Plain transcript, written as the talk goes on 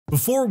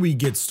Before we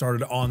get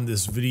started on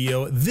this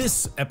video,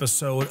 this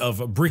episode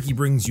of Bricky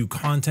Brings You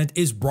Content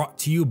is brought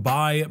to you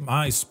by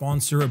my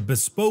sponsor,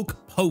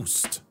 Bespoke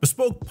Post.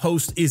 Bespoke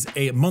Post is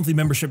a monthly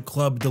membership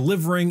club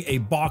delivering a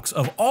box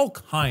of all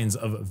kinds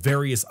of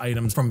various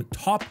items from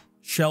top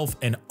shelf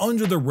and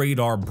under the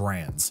radar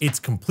brands. It's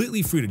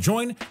completely free to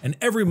join, and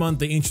every month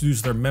they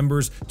introduce their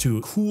members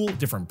to cool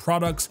different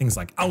products, things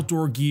like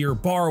outdoor gear,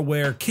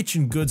 barware,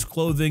 kitchen goods,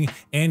 clothing,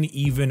 and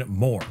even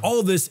more. All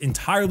of this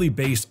entirely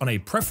based on a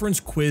preference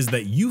quiz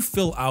that you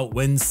fill out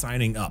when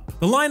signing up.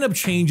 The lineup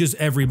changes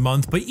every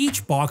month, but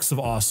each box of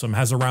awesome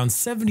has around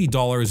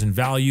 $70 in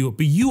value,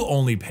 but you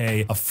only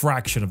pay a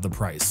fraction of the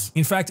price.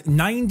 In fact,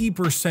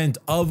 90%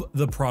 of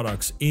the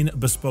products in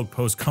Bespoke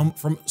Post come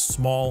from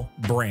small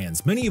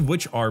brands, many of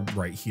which are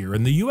right here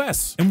in the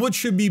US. And what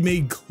should be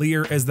made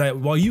clear is that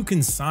while you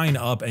can sign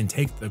up and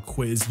take the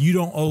quiz, you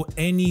don't owe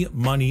any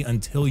money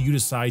until you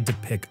decide to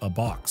pick a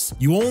box.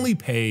 You only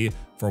pay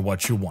for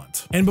what you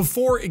want. And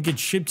before it gets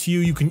shipped to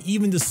you, you can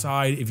even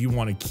decide if you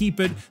want to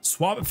keep it,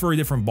 swap it for a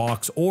different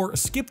box, or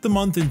skip the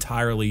month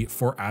entirely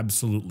for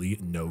absolutely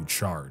no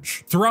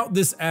charge. Throughout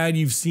this ad,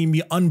 you've seen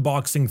me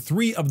unboxing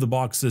 3 of the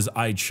boxes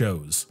I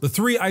chose. The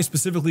 3 I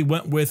specifically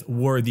went with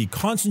were the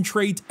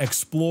Concentrate,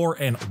 Explore,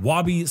 and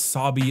Wabi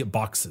Sabi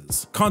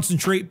boxes.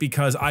 Concentrate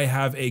because I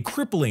have a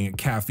crippling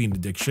caffeine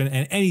addiction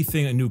and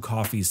anything new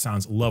coffee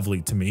sounds lovely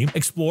to me.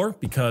 Explore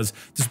because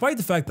despite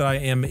the fact that I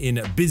am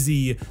in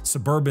busy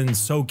suburban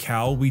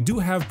SoCal, we do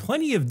have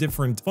plenty of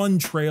different fun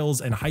trails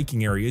and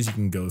hiking areas you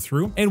can go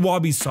through. And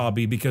Wabi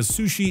Sabi because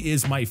sushi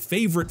is my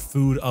favorite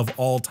food of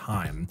all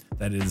time.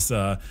 That is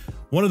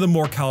one of the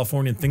more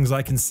Californian things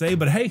I can say,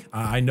 but hey,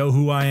 I know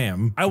who I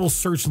am. I will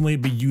certainly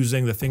be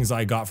using the things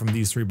I got from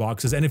these 3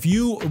 boxes. And if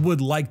you would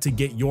like to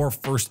get your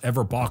first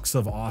ever box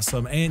of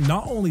awesome, and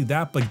not only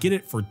that, but get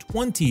it for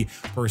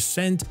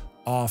 20%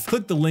 off,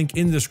 click the link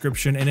in the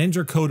description and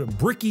enter code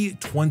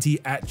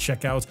Bricky20 at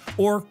checkout,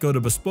 or go to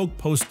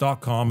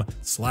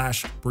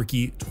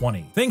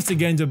bespokepost.com/Bricky20. Thanks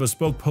again to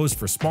Bespoke Post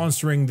for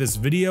sponsoring this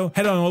video.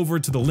 Head on over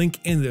to the link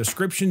in the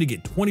description to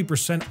get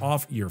 20%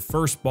 off your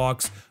first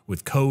box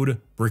with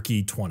code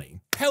Bricky20.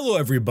 Hello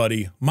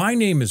everybody, my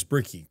name is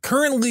Bricky.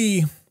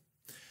 Currently,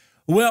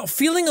 well,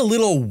 feeling a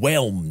little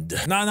whelmed.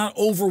 Not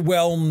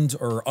overwhelmed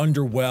or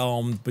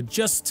underwhelmed, but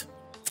just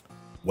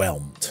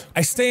whelmed.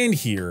 I stand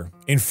here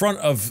in front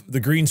of the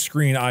green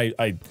screen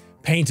I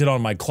painted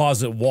on my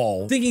closet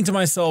wall, thinking to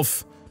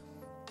myself,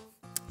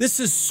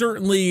 this is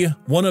certainly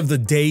one of the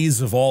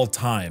days of all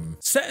time.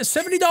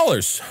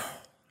 $70.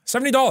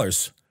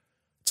 $70.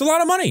 It's a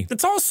lot of money.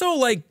 It's also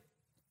like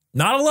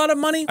not a lot of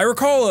money. I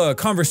recall a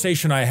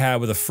conversation I had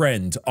with a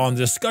friend on the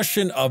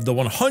discussion of the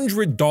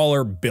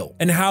 $100 bill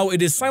and how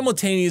it is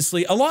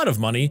simultaneously a lot of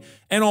money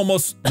and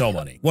almost no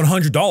money.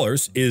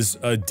 $100 is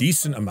a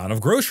decent amount of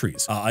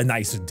groceries, a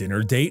nice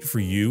dinner date for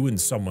you and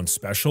someone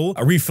special,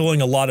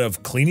 refilling a lot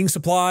of cleaning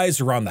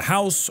supplies around the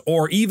house,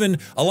 or even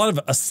a lot of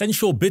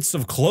essential bits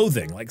of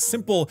clothing like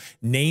simple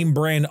name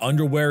brand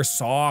underwear,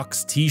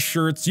 socks,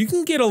 t-shirts. You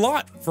can get a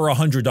lot for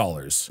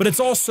 $100, but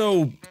it's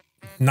also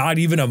not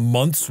even a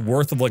month's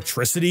worth of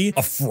electricity,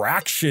 a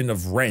fraction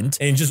of rent,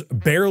 and just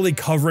barely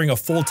covering a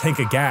full tank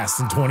of gas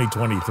in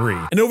 2023.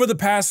 And over the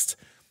past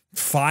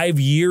 5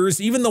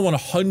 years, even the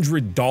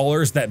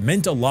 $100 that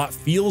meant a lot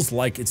feels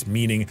like it's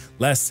meaning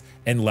less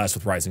and less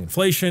with rising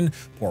inflation,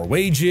 poor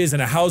wages,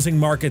 and a housing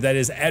market that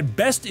is at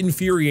best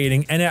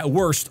infuriating and at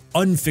worst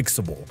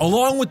unfixable.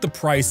 Along with the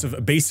price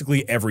of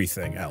basically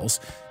everything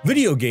else,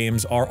 video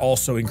games are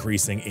also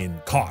increasing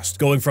in cost,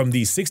 going from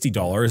the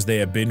 $60 they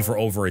have been for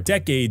over a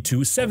decade to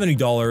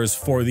 $70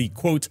 for the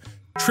quote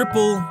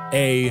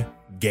AAA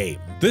game.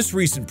 This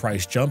recent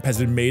price jump has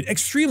been made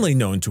extremely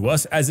known to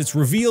us as its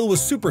reveal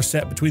was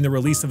superset between the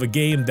release of a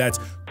game that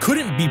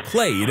couldn't be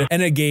played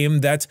and a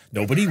game that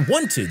nobody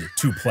wanted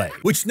to play.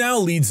 Which now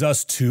leads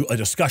us to a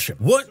discussion.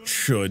 What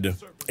should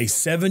a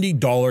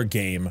 $70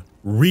 game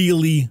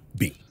really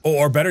be?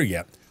 Or better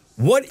yet,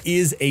 what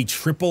is a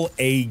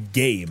AAA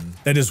game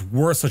that is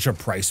worth such a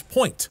price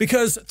point?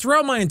 Because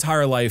throughout my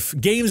entire life,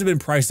 games have been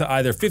priced at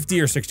either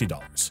 $50 or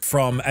 $60.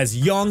 From as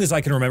young as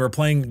I can remember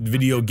playing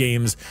video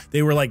games,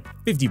 they were like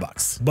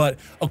 $50. But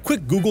a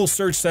quick Google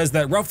search says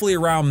that roughly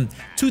around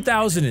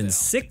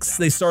 2006,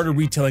 they started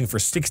retailing for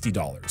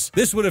 $60.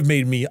 This would have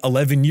made me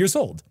 11 years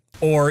old.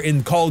 Or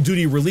in Call of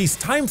Duty release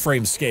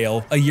timeframe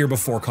scale, a year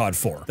before COD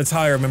 4. That's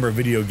how I remember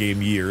video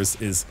game years,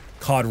 is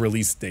COD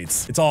release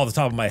dates. It's all off the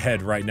top of my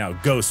head right now.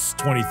 Ghosts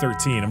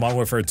 2013, Modern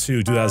Warfare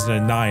 2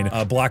 2009,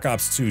 Black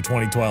Ops 2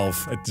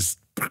 2012. It's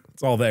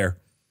all there.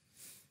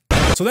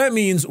 So that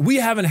means we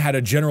haven't had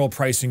a general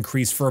price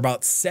increase for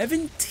about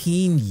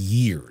 17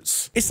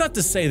 years. It's not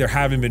to say there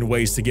haven't been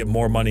ways to get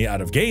more money out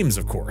of games,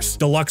 of course.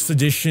 Deluxe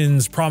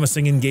editions,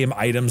 promising in-game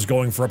items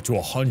going for up to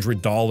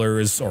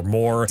 $100 or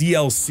more,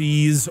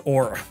 DLCs,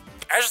 or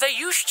as they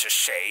used to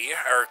say,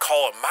 or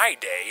call it my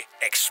day,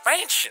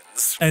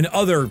 expansions, and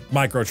other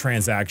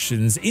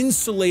microtransactions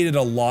insulated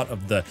a lot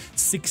of the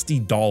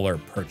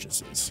 $60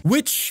 purchases,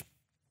 which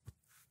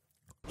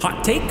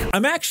Hot take?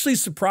 I'm actually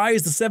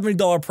surprised the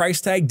 $70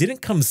 price tag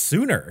didn't come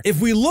sooner. If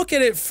we look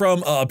at it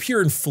from a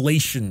pure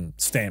inflation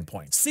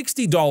standpoint,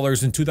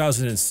 $60 in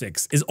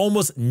 2006 is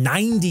almost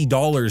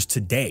 $90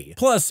 today.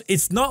 Plus,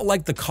 it's not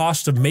like the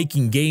cost of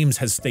making games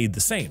has stayed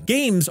the same.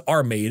 Games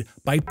are made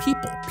by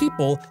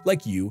people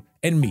like you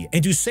and me.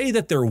 And to say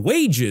that their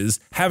wages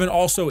haven't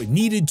also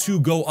needed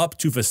to go up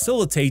to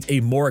facilitate a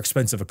more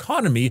expensive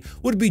economy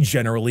would be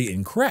generally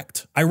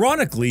incorrect.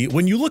 Ironically,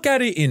 when you look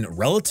at it in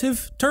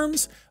relative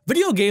terms,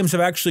 video games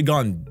have actually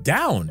gone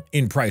down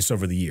in price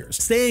over the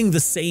years, staying the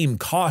same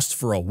cost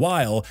for a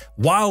while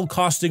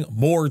costing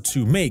more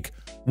to make,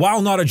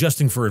 while not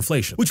adjusting for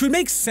inflation, which would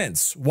make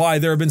sense why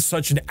there have been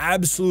such an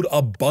absolute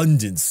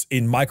abundance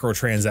in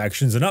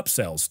microtransactions and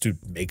upsells to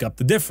make up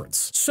the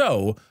difference.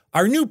 So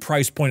our new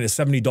price point at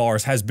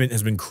 $70 has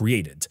been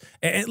created.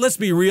 And let's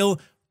be real,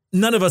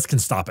 none of us can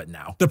stop it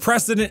now. The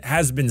precedent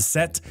has been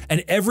set,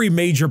 and every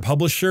major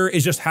publisher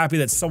is just happy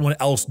that someone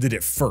else did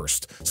it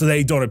first, so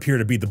they don't appear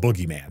to be the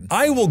boogeyman.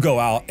 I will go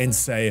out and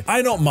say,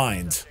 I don't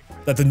mind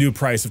that the new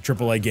price of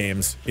AAA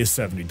games is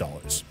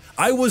 $70.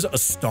 I was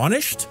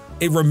astonished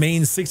it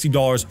remained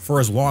 $60 for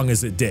as long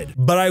as it did.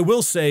 But I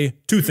will say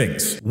two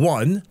things.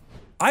 One,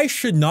 I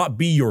should not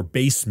be your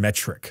base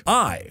metric.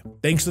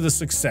 Thanks to the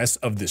success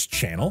of this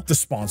channel, the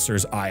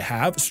sponsors I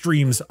have,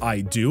 streams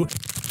I do,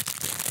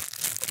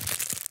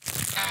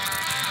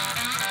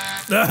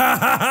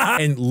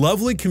 and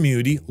lovely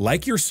community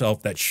like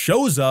yourself that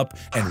shows up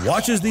and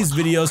watches these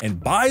videos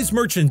and buys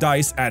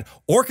merchandise at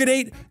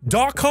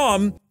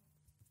orchidate.com,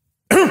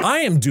 I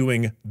am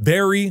doing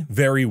very,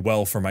 very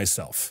well for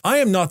myself. I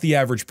am not the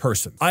average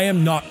person. I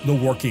am not the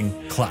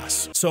working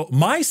class. So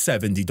my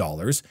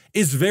 $70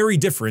 is very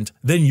different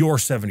than your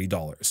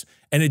 $70.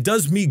 And it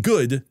does me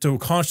good to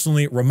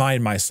constantly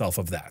remind myself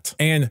of that.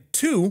 And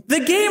two, the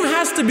game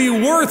has to be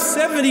worth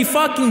 $70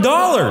 fucking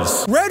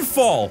dollars.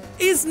 Redfall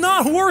is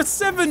not worth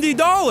 $70.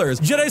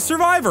 Jedi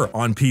Survivor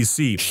on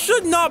PC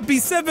should not be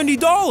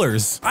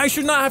 $70. I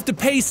should not have to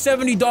pay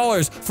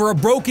 $70 for a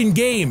broken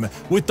game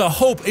with the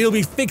hope it'll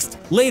be fixed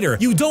later.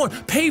 You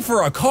don't pay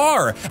for a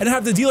car and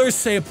have the dealers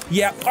say,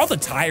 yeah, all the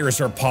tires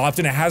are popped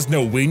and it has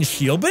no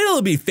windshield, but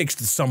it'll be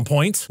fixed at some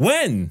point.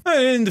 When?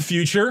 In the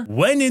future.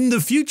 When in the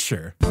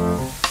future?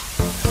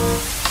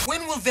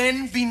 When will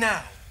then be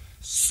now?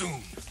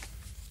 Soon.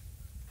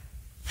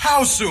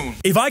 How soon?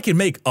 If I can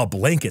make a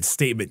blanket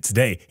statement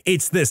today,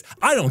 it's this.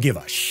 I don't give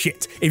a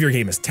shit if your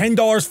game is $10,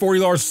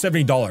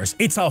 $40, $70.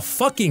 It's a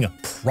fucking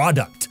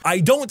product. I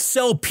don't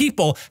sell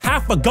people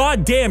half a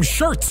goddamn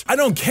shirt. I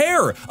don't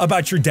care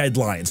about your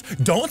deadlines.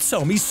 Don't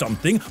sell me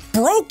something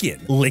broken.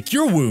 Lick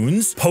your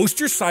wounds, post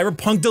your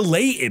Cyberpunk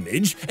delay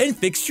image, and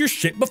fix your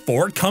shit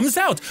before it comes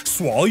out.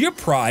 Swallow your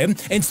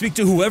pride and speak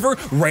to whoever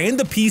ran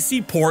the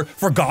PC port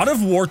for God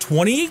of War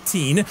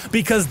 2018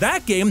 because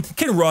that game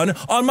can run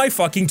on my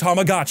fucking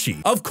Tamagotchi.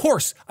 Of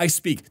course, I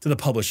speak to the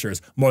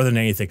publishers more than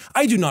anything.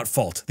 I do not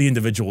fault the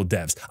individual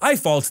devs. I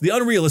fault the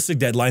unrealistic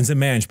deadlines and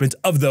management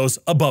of those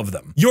above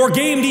them. Your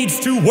game needs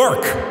to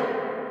work.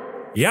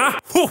 Yeah?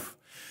 Whew.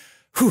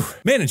 Whew.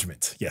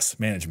 Management. Yes,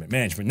 management.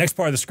 Next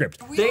part of the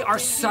script. They are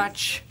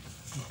such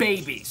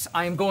babies.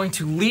 I am going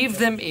to leave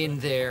them in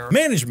there.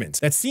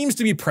 Management that seems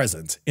to be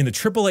present in the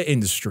AAA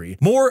industry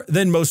more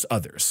than most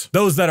others.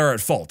 Those that are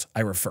at fault, I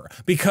refer.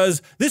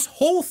 Because this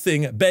whole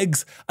thing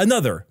begs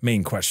another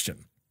main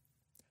question.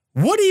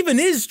 What even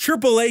is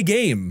AAA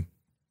game?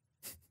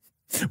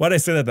 Why'd I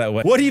say that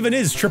way? What even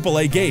is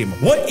AAA game?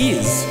 What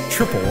is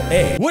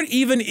AAA? What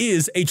even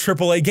is a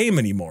AAA game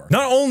anymore?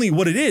 Not only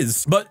what it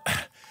is, but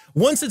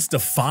once it's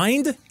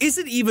defined, is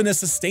it even a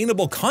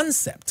sustainable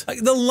concept?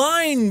 Like, the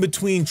line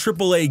between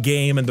AAA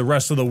game and the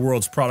rest of the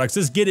world's products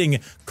is getting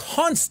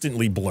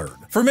constantly blurred.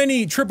 For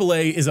many,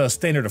 AAA is a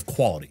standard of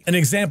quality. An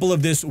example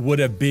of this would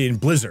have been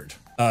Blizzard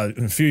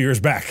a few years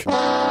back.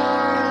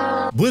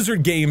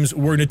 Blizzard games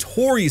were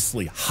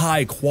notoriously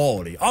high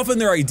quality. Often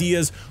their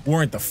ideas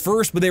weren't the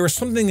first, but they were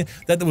something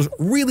that was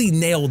really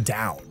nailed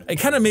down. It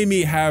kind of made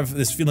me have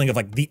this feeling of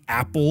like the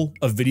Apple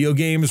of video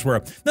games,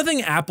 where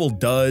nothing Apple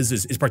does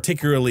is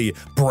particularly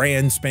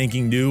brand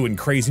spanking new and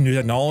crazy new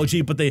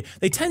technology, but they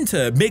tend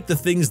to make the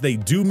things they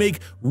do make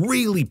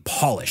really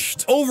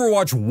polished.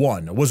 Overwatch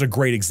 1 was a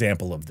great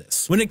example of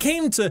this. When it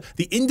came to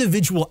the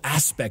individual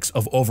aspects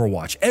of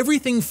Overwatch,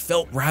 everything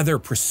felt rather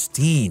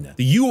pristine.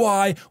 The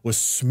UI was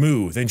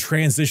smooth and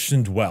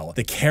transitioned well.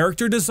 The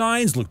character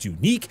designs looked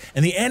unique,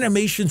 and the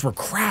animations were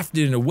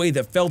crafted in a way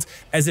that felt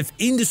as if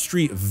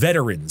industry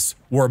veterans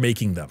were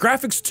making them.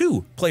 Graphics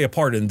too play a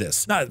part in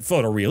this. Not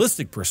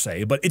photorealistic per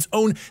se, but its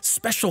own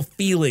special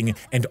feeling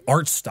and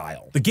art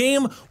style. The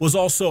game was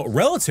also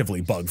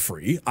relatively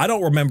bug-free. I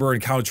don't remember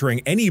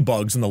encountering any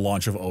bugs in the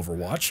launch of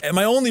Overwatch, and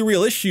my only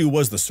real issue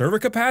was the server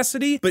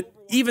capacity, but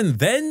even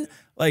then,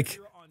 like,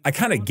 I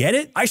kind of get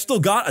it. I still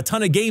got a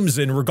ton of games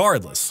in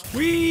regardless.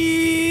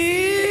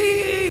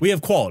 We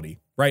have quality,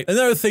 right?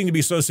 Another thing to be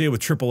associated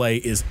with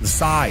AAA is the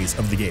size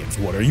of the games.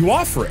 What are you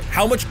offering?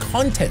 How much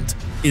content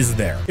is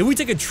there? If we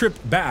take a trip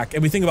back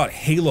and we think about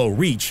Halo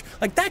Reach,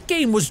 like, that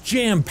game was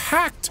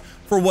jam-packed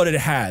for what it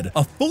had: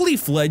 a fully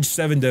fledged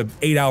 7 to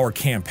 8 hour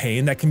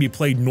campaign that can be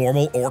played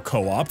normal or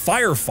co-op,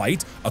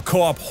 Firefight, a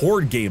co-op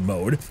horde game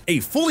mode,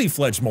 a fully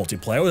fledged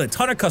multiplayer with a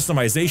ton of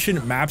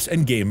customization, maps,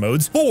 and game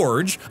modes,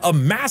 Forge, a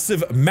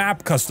massive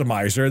map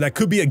customizer that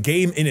could be a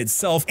game in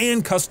itself,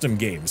 and custom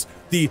games,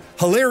 the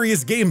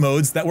hilarious game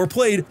modes that were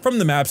played from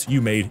the maps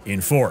you made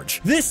in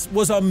Forge. This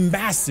was a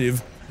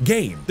massive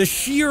game. The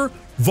sheer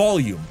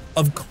volume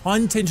of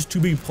content to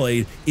be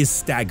played is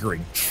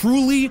staggering,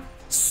 truly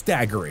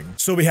staggering.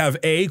 So we have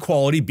A,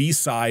 quality, B,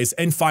 size,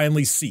 and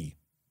finally C,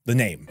 the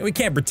name. And we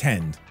can't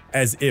pretend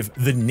as if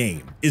the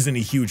name isn't a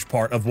huge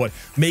part of what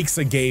makes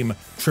a game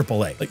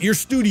AAA. Like, your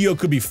studio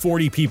could be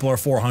 40 people or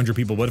 400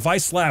 people, but if I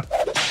slap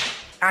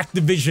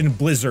Activision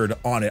Blizzard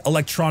on it,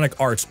 Electronic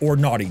Arts, or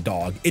Naughty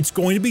Dog, it's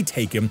going to be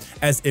taken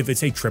as if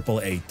it's a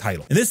AAA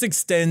title. And this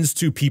extends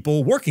to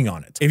people working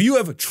on it. If you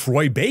have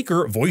Troy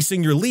Baker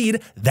voicing your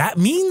lead, that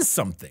means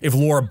something. If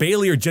Laura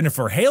Bailey or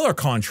Jennifer Hale are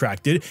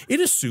contracted, it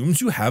assumes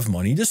you have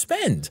money to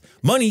spend.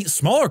 Money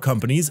smaller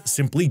companies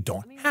simply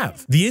don't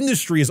have. The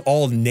industry is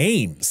all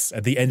names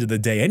at the end of the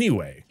day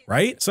anyway,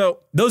 right? So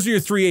those are your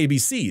 3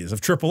 ABCs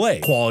of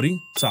AAA: quality,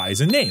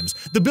 size, and names.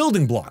 The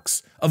building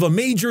blocks of a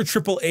major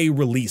AAA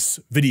release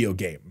video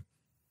game.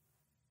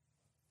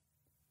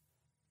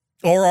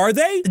 Or are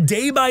they?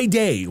 Day by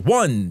day,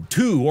 1,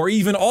 2, or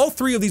even all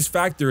 3 of these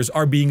factors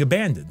are being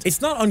abandoned.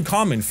 It's not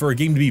uncommon for a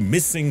game to be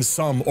missing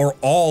some or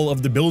all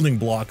of the building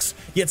blocks,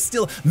 yet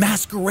still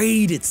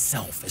masquerade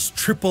itself as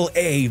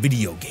AAA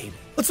video game.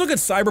 Let's look at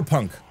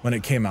Cyberpunk when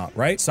it came out,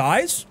 right?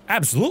 Size?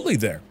 Absolutely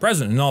there,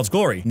 present in all its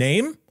glory.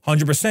 Name?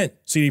 100%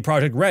 CD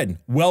Projekt Red,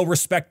 well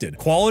respected.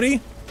 Quality?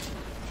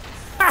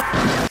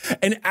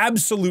 An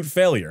absolute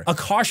failure. A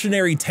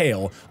cautionary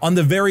tale on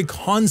the very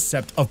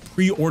concept of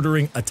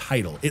pre-ordering a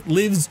title. It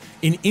lives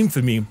in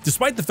infamy,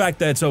 despite the fact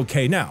that it's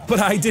okay now.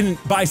 But I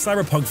didn't buy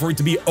Cyberpunk for it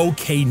to be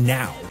okay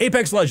now.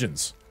 Apex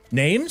Legends.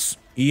 Names?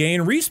 EA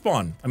and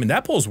Respawn. I mean,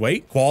 that pulls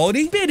weight.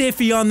 Quality? Bit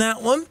iffy on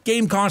that one.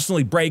 Game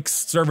constantly breaks,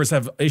 servers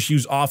have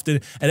issues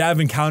often, and I've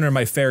encountered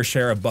my fair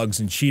share of bugs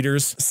and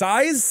cheaters.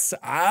 Size?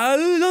 I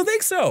don't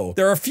think so.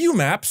 There are a few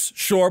maps,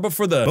 sure, but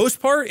for the most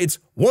part, it's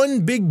one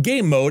big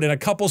game mode and a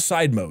couple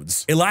side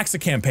modes. It lacks a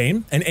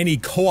campaign and any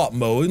co-op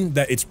mode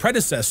that its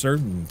predecessor,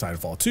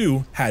 Titanfall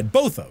 2, had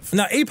both of.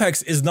 Now,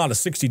 Apex is not a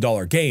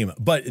 $60 game,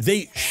 but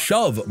they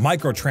shove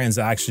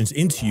microtransactions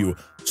into you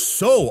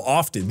so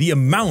often. The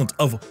amount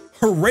of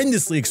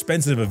horrendously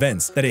expensive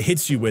events that it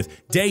hits you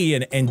with day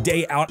in and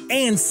day out,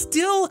 and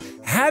still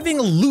having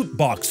loot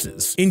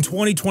boxes in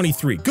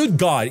 2023. Good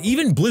God,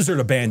 even Blizzard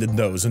abandoned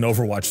those in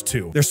Overwatch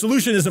 2. Their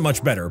solution isn't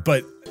much better,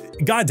 but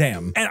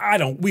goddamn.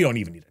 And we don't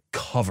even need to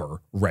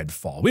cover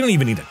Redfall. We don't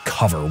even need to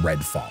cover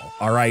Redfall,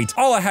 all right?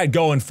 All I had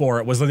going for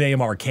it was the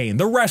name Arcane.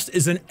 The rest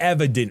is an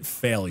evident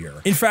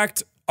failure. In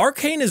fact,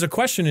 Arcane is a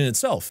question in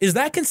itself. Is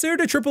that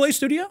considered a AAA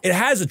studio? It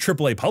has a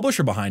AAA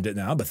publisher behind it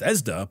now,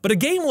 Bethesda, but a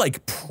game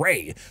like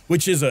Prey,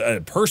 which is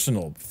a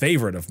personal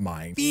favorite of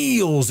mine,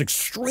 feels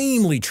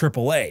extremely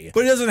AAA,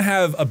 but it doesn't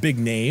have a big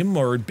name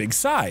or big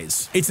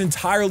size. It's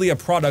entirely a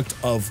product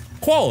of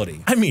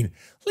quality. I mean,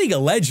 League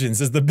of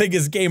Legends is the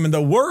biggest game in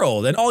the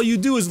world, and all you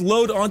do is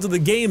load onto the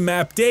game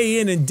map day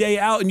in and day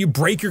out, and you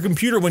break your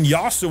computer when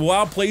Yasuo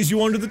outplays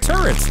you under the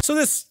turrets. So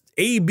this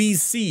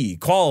ABC,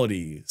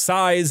 quality,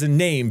 size, and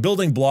name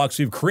building blocks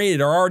we've created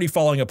are already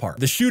falling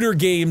apart. The shooter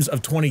games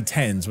of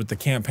 2010s with the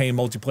campaign,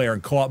 multiplayer,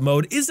 and co-op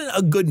mode isn't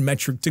a good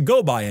metric to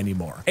go by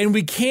anymore. And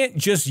we can't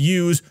just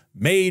use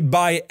made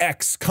by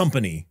X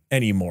company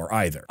anymore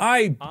either.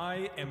 I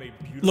am a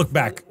look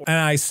back and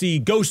I see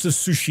Ghost of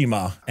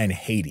Tsushima and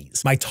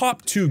Hades, my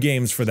top 2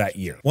 games for that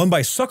year. One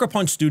by Sucker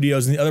Punch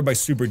Studios and the other by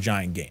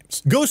Supergiant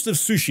Games. Ghost of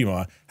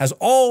Tsushima has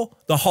all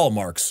the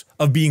hallmarks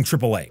of being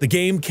AAA. The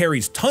game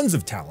carries tons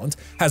of talent,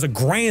 has a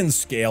grand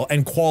scale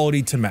and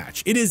quality to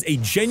match. It is a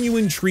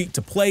genuine treat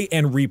to play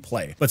and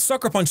replay. But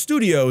Sucker Punch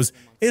Studios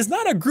is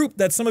not a group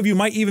that some of you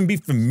might even be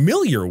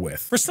familiar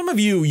with. For some of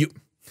you,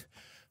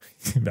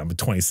 I'm a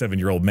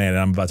 27-year-old man and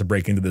I'm about to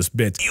break into this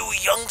bit. You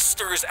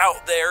youngsters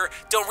out there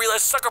don't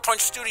realize Sucker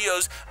Punch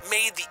Studios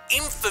made the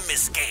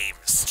infamous games.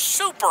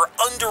 Super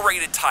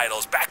underrated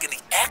titles back in the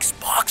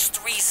Xbox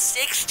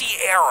 360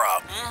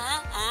 era.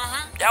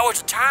 That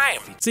was a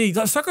time. See,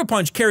 Sucker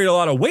Punch carried a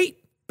lot of weight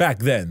back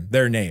then,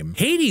 their name.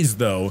 Hades,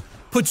 though,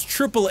 puts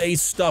AAA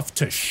stuff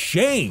to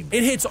shame.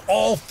 It hits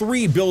all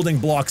 3 building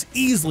blocks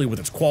easily with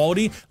its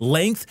quality,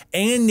 length,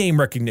 and name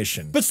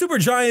recognition. But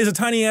Supergiant is a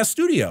tiny-ass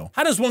studio.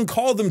 How does one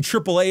call them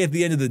AAA at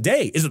the end of the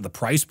day? Is it the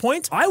price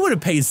point? I would have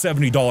paid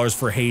 $70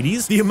 for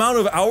Hades. The amount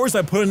of hours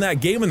I put in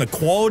that game and the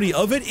quality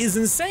of it is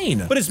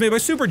insane. But it's made by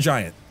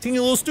Supergiant, teeny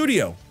little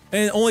studio,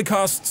 and it only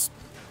costs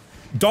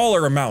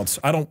dollar amounts.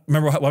 I don't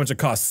remember how much it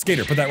costs.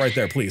 Skater, put that right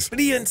there, please. But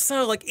even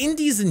so, like,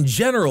 indies in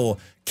general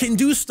can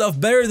do stuff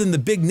better than the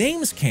big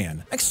names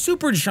can. Like,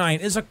 Supergiant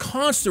is a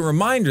constant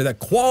reminder that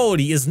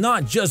quality is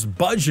not just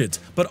budget,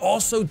 but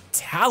also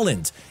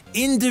talent.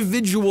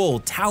 Individual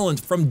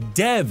talent from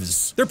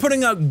devs. They're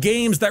putting out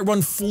games that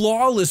run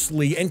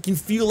flawlessly and can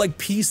feel like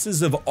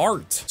pieces of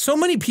art. So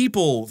many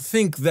people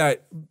think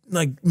that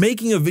like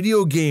making a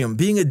video game,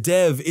 being a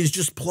dev is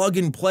just plug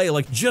and play.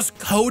 Like just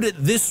code it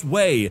this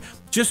way.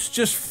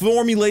 Just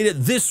formulate it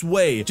this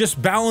way.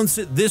 Just balance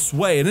it this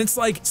way. And it's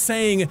like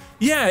saying,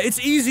 yeah, it's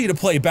easy to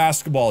play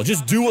basketball.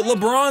 Just do what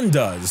LeBron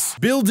does.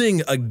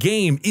 Building a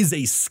game is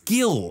a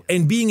skill,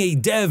 and being a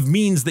dev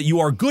means that you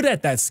are good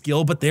at that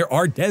skill, but there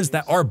are devs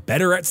that are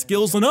better at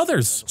skills than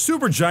others.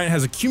 Supergiant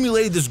has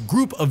accumulated this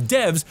group of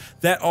devs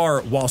that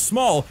are, while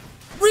small,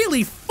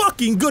 really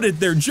fucking good at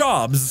their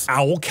jobs.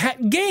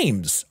 Owlcat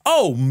Games.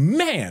 Oh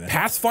man.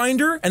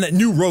 Pathfinder and that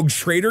new Rogue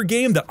Trader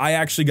game that I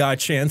actually got a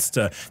chance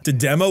to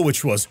demo,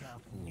 which was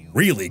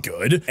really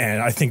good.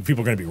 And I think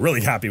people are gonna be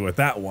really happy with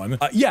that one.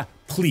 Yeah,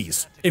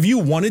 please. If you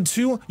wanted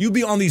to, you'd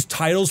be on these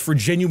titles for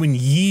genuine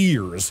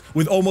years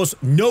with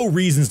almost no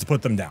reasons to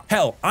put them down.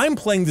 Hell, I'm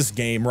playing this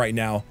game right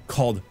now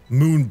called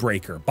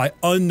Moonbreaker by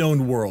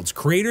Unknown Worlds,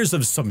 creators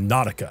of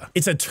Subnautica.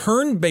 It's a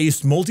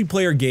turn-based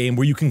multiplayer game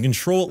where you can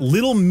control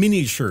little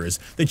miniatures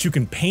that you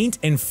can paint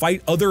and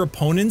fight other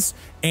opponents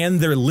and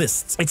their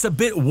lists. It's a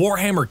bit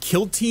Warhammer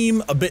Kill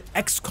Team, a bit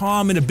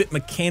XCOM, and a bit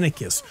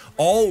Mechanicus,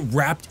 all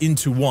wrapped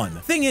into one.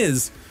 Thing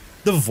is,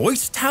 the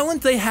voice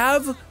talent they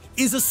have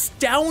is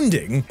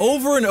astounding.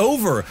 Over and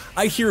over,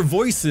 I hear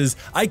voices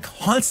I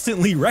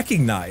constantly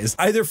recognize,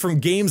 either from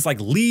games like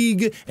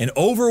League and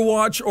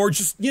Overwatch, or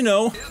just, you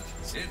know,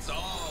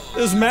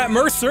 there's Matt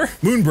Mercer.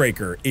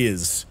 Moonbreaker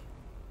is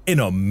an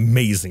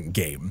amazing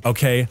game,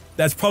 okay?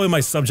 That's probably my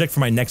subject for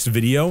my next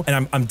video,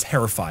 and I'm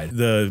terrified.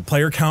 The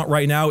player count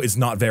right now is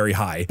not very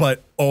high,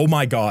 but oh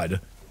my god,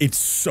 it's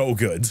so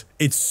good.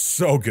 It's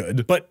so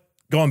good. But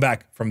going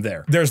back from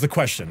there, there's the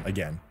question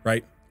again,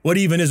 right? What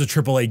even is a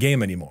AAA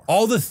game anymore?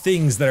 All the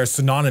things that are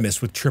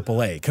synonymous with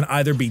AAA can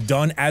either be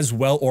done as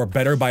well or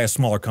better by a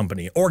smaller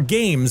company, or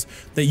games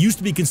that used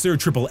to be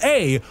considered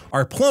AAA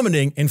are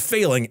plummeting and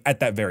failing at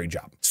that very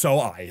job. So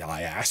I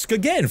ask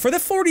again, for the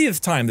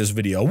 40th time this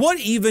video, what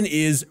even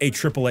is a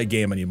AAA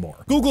game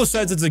anymore? Google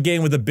says it's a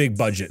game with a big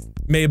budget,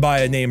 made by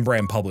a name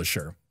brand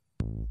publisher.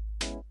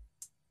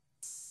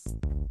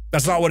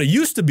 That's not what it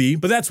used to be,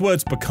 but that's what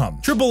it's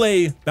become.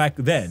 AAA back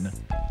then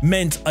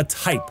meant a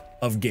type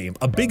of game,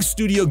 a big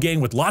studio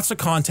game with lots of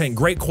content,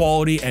 great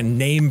quality, and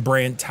name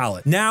brand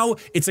talent. Now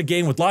it's a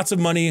game with lots of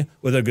money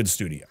with a good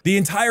studio. The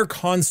entire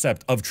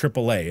concept of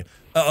AAA,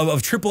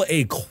 of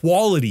AAA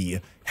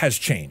quality has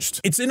changed.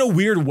 It's in a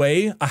weird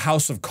way a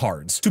house of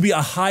cards. To be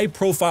a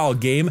high-profile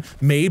game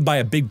made by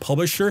a big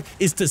publisher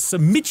is to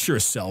submit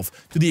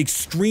yourself to the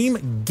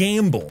extreme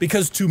gamble,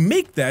 because to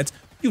make that,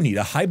 you need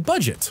a high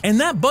budget. And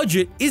that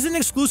budget isn't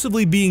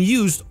exclusively being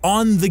used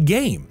on the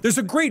game. There's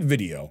a great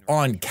video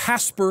on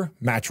Casper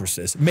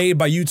mattresses made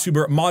by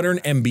YouTuber Modern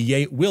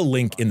MBA, we'll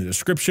link in the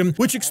description,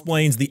 which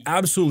explains the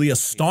absolutely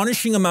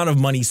astonishing amount of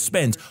money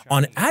spent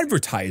on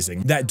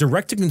advertising that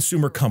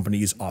direct-to-consumer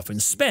companies often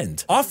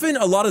spend. Often,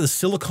 a lot of the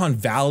Silicon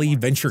Valley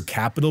venture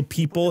capital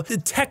people, the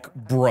tech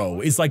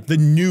bro is like the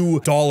new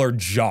dollar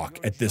jock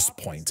at this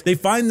point. They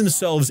find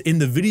themselves in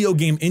the video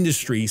game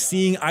industry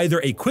seeing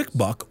either a quick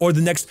buck or the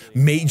next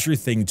major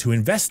thing to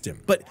invest in.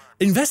 But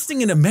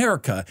investing in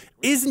America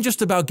isn't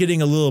just about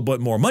getting a little bit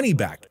more money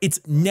back. It's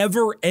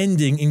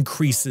never-ending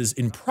increases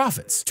in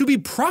profits. To be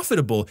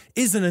profitable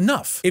isn't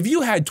enough. If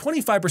you had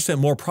 25%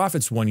 more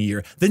profits one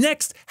year, the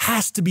next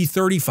has to be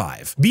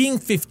 35. Being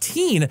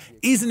 15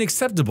 isn't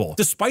acceptable,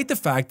 despite the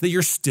fact that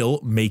you're still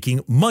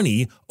making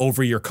money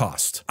over your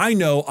cost. I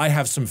know I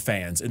have some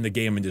fans in the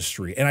game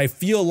industry, and I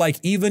feel like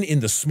even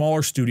in the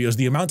smaller studios,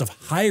 the amount of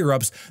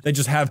higher-ups that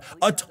just have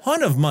a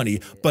ton of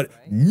money, but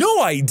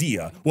no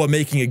idea what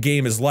making a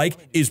game is like,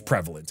 is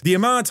prevalent. The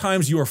amount of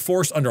times you are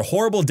forced under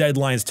horrible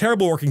deadlines,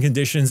 terrible working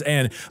conditions,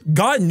 and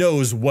God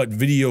knows what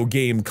video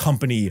game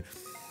company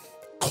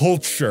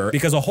culture,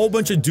 because a whole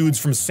bunch of dudes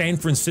from San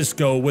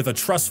Francisco with a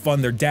trust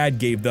fund their dad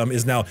gave them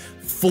is now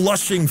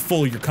flushing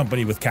full your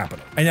company with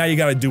capital. And now you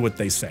gotta do what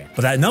they say.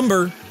 But that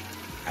number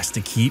has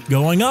to keep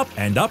going up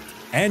and up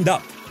and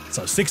up.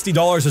 So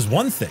 $60 is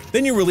one thing.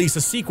 Then you release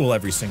a sequel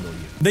every single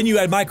year. Then you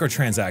add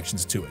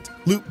microtransactions to it,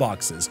 loot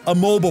boxes, a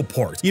mobile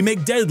port. You make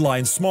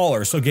deadlines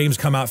smaller so games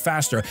come out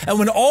faster. And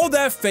when all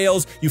that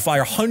fails, you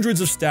fire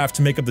hundreds of staff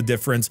to make up the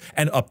difference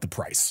and up the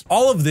price.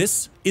 All of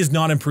this is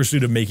not in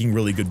pursuit of making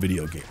really good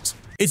video games.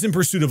 It's in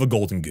pursuit of a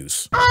golden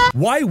goose.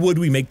 Why would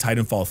we make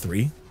Titanfall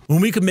 3?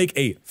 When we could make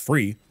a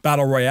free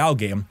Battle Royale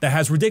game that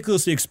has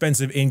ridiculously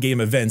expensive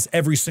in-game events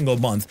every single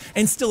month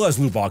and still has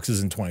loot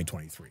boxes in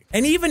 2023.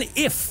 And even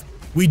if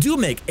we do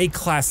make a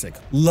classic,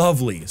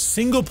 lovely,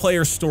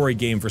 single-player story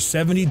game for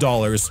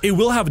 $70. It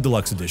will have a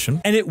deluxe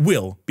edition, and it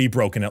will be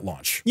broken at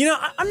launch. You know,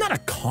 I'm not a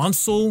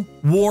console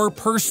war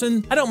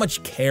person. I don't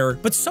much care,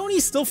 but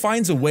Sony still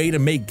finds a way to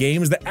make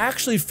games that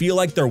actually feel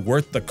like they're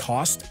worth the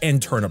cost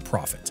and turn a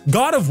profit.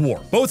 God of War,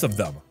 both of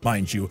them,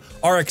 mind you,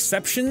 are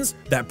exceptions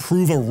that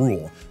prove a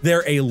rule.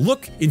 They're a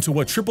look into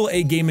what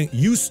AAA gaming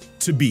used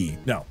to be.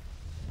 No,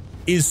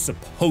 is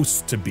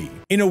supposed to be.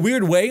 In a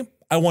weird way,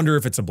 I wonder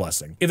if it's a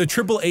blessing. If the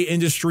AAA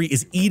industry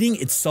is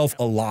eating itself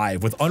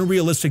alive with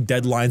unrealistic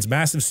deadlines,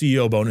 massive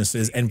CEO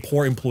bonuses, and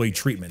poor employee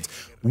treatment,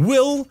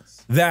 will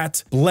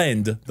that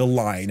blend the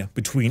line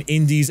between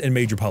indies and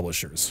major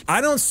publishers? I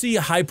don't see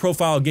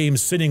high-profile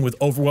games sitting with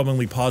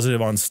overwhelmingly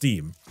positive on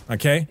Steam,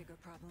 okay?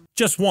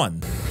 Just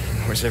one.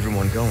 Where's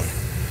everyone going?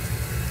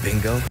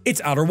 Bingo?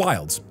 It's Outer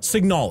Wilds,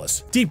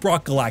 Signalis, Deep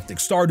Rock Galactic,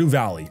 Stardew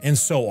Valley, and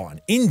so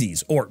on.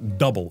 Indies, or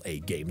AA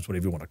games,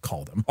 whatever you want to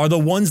call them, are the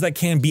ones that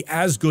can be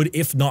as good,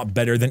 if not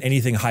better, than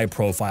anything high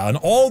profile, and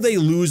all they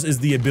lose is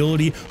the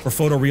ability for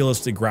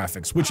photorealistic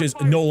graphics, which is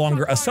no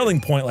longer a selling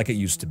point like it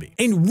used to be.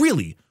 And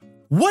really,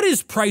 what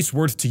is price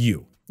worth to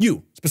you?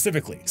 You,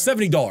 specifically,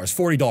 $70,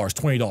 $40,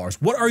 $20.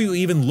 What are you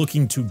even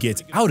looking to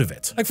get out of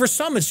it? Like for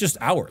some, it's just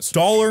hours.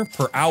 $1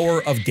 per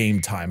hour of game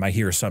time, I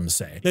hear some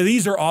say. Now,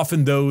 these are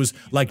often those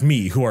like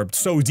me who are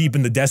so deep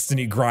in the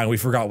Destiny grind we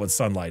forgot what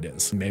Sunlight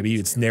is. Maybe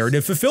it's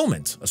narrative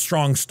fulfillment, a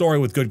strong story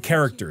with good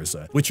characters,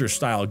 a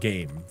Witcher-style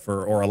game,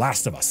 or a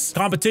Last of Us.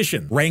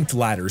 Competition, ranked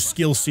ladders,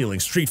 skill ceiling,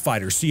 Street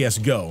Fighter,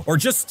 CSGO, or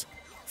just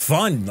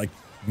fun like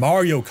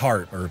Mario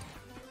Kart or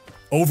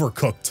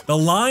Overcooked. The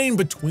line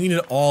between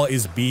it all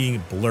is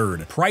being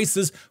blurred.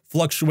 Prices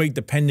fluctuate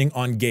depending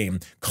on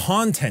game.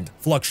 Content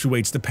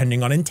fluctuates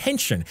depending on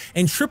intention.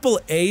 And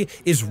AAA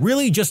is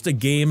really just a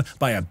game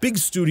by a big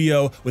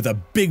studio with a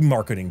big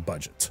marketing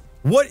budget.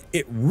 What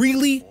it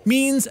really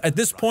means at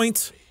this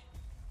point,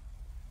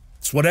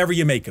 it's whatever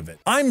you make of it.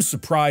 I'm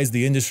surprised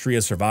the industry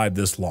has survived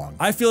this long.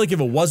 I feel like if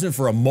it wasn't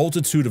for a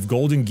multitude of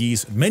golden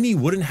geese, many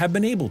wouldn't have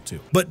been able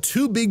to. But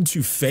too big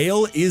to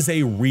fail is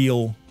a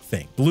real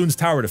thing. Bloons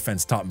Tower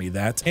Defense taught me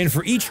that, and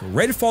for each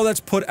Redfall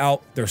that's put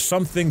out, there's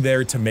something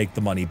there to make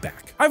the money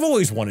back. I've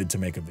always wanted to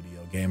make a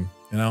video game,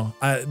 you know,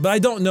 but I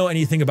don't know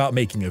anything about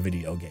making a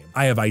video game.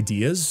 I have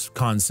ideas,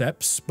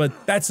 concepts,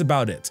 but that's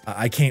about it.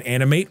 I can't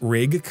animate,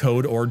 rig,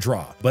 code, or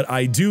draw, but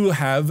I do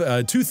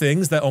have two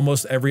things that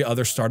almost every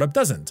other startup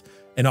doesn't: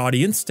 an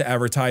audience to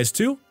advertise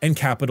to and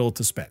capital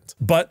to spend.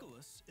 But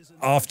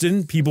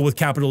often, people with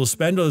capital to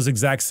spend are those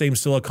exact same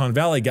Silicon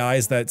Valley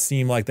guys that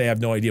seem like they have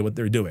no idea what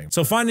they're doing.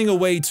 So finding a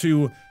way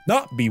to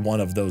not be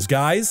one of those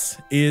guys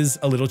is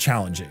a little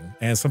challenging,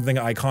 and something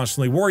I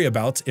constantly worry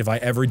about if I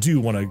ever do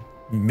want to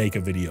make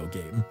a video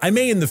game. I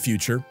may in the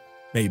future,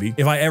 maybe.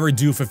 If I ever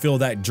do fulfill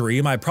that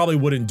dream, I probably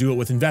wouldn't do it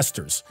with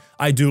investors.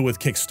 I do it with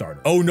Kickstarter.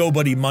 Owe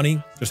nobody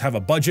money, just have a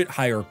budget,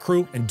 hire a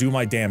crew, and do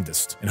my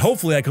damnedest. And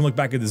hopefully I can look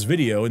back at this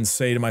video and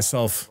say to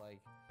myself,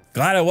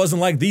 glad I wasn't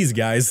like these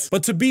guys.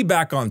 But to be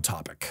back on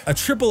topic, a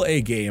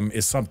AAA game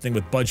is something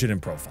with budget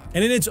and profile.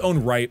 And in its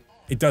own right,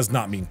 it does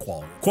not mean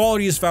quality.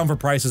 Quality is found for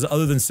prices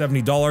other than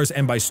 $70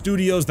 and by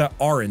studios that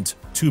aren't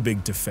too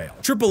big to fail.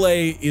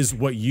 AAA is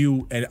what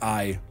you and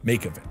I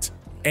make of it.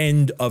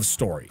 End of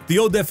story. The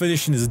old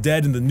definition is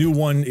dead and the new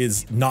one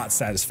is not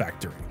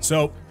satisfactory.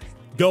 So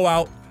go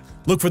out,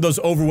 look for those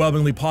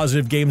overwhelmingly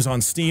positive games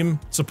on Steam,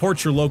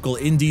 support your local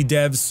indie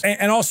devs,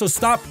 and also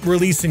stop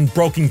releasing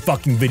broken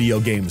fucking video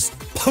games.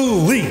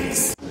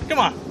 Please. Come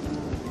on.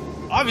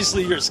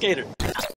 Obviously, you're a skater.